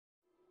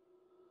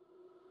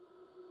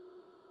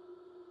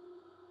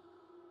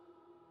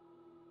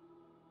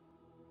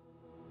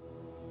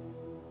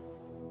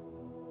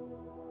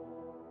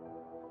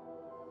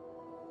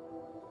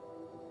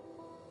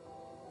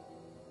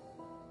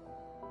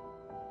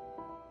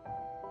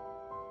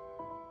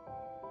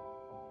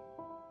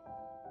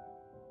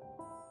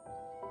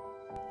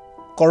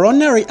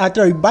Coronary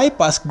artery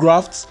bypass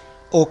graft,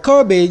 or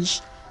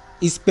CABG,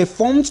 is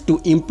performed to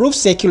improve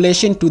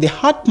circulation to the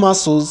heart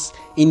muscles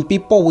in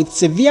people with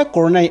severe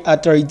coronary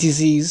artery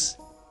disease.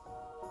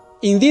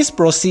 In this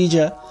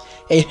procedure,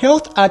 a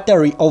health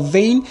artery or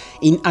vein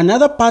in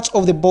another part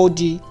of the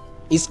body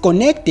is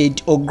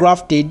connected or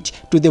grafted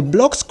to the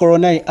blocked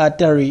coronary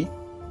artery.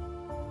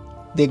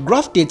 The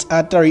grafted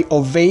artery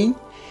or vein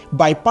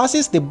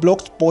bypasses the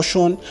blocked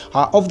portion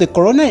of the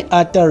coronary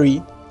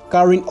artery,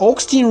 carrying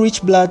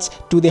oxygen-rich blood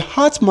to the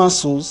heart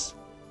muscles.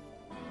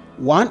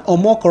 One or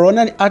more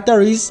coronary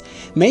arteries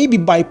may be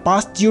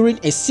bypassed during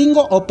a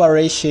single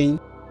operation.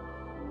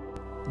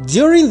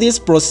 During this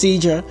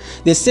procedure,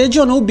 the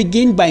surgeon will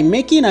begin by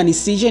making an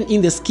incision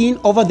in the skin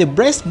over the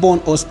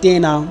breastbone or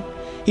sternum.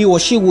 He or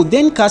she will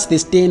then cut the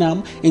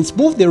sternum and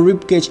smooth the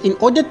ribcage in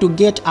order to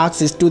get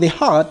access to the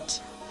heart.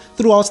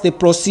 Throughout the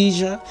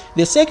procedure,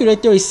 the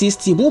circulatory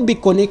system will be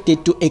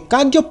connected to a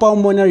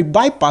cardiopulmonary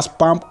bypass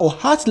pump or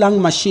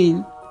heart-lung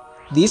machine.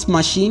 This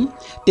machine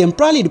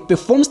temporarily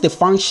performs the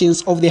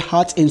functions of the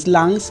heart and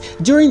lungs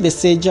during the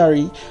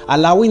surgery,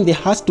 allowing the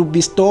heart to be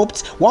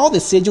stopped while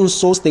the surgeon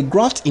sews the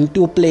graft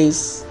into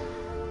place.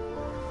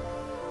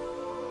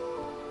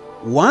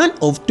 One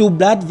of two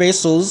blood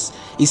vessels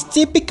is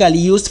typically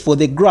used for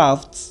the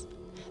grafts: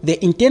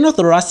 the internal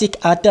thoracic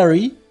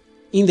artery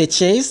in the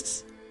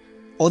chest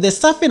or the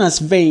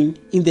saphenous vein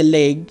in the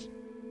leg.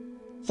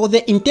 For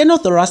the internal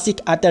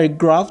thoracic artery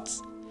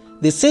grafts,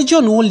 the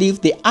surgeon will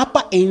leave the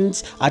upper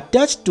end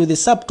attached to the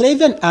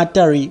subclavian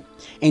artery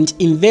and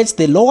invert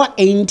the lower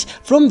end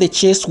from the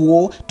chest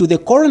wall to the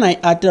coronary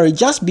artery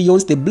just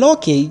beyond the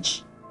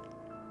blockage.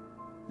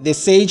 The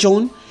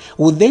surgeon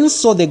will then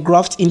sew the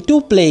graft into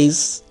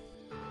place.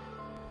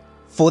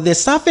 For the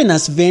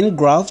saphenous vein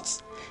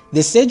grafts,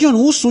 the surgeon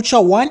will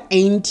suture one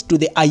end to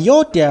the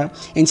aorta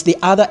and the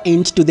other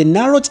end to the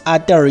narrowed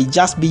artery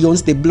just beyond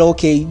the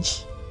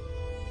blockage.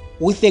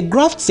 With the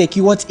graft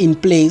secured in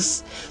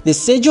place, the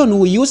surgeon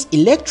will use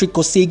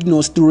electrical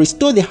signals to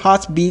restore the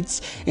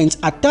heartbeats and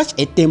attach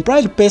a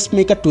temporary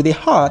pacemaker to the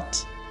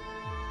heart.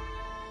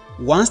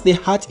 Once the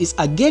heart is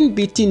again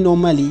beating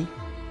normally,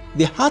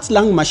 the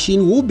heart-lung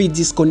machine will be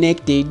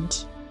disconnected.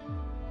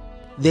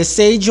 The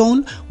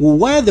surgeon will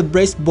wire the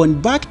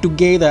breastbone back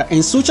together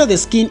and suture the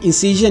skin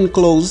incision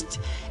closed.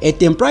 A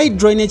temporary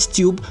drainage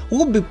tube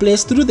will be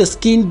placed through the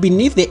skin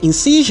beneath the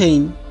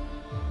incision.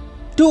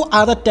 Two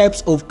other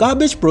types of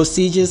CABG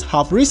procedures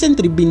have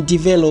recently been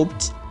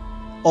developed: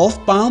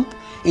 off-pump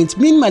and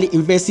minimally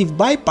invasive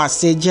bypass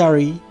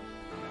surgery.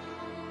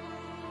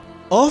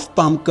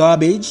 Off-pump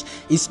CABG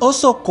is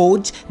also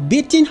called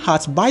beating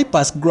heart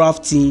bypass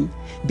grafting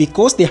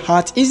because the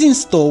heart isn't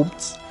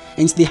stopped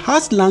and the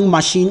heart-lung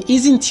machine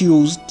isn't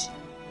used.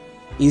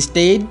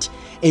 Instead,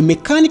 a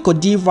mechanical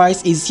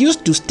device is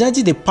used to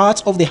study the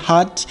part of the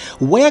heart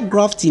where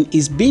grafting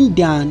is being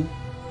done.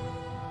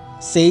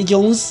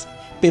 Surgeons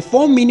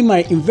perform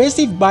minimally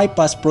invasive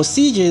bypass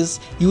procedures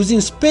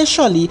using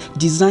specially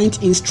designed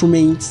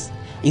instruments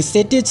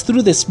inserted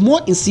through the small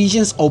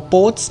incisions or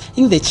ports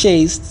in the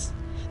chest.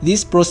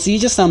 These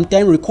procedures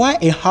sometimes require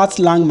a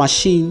heart-lung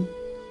machine.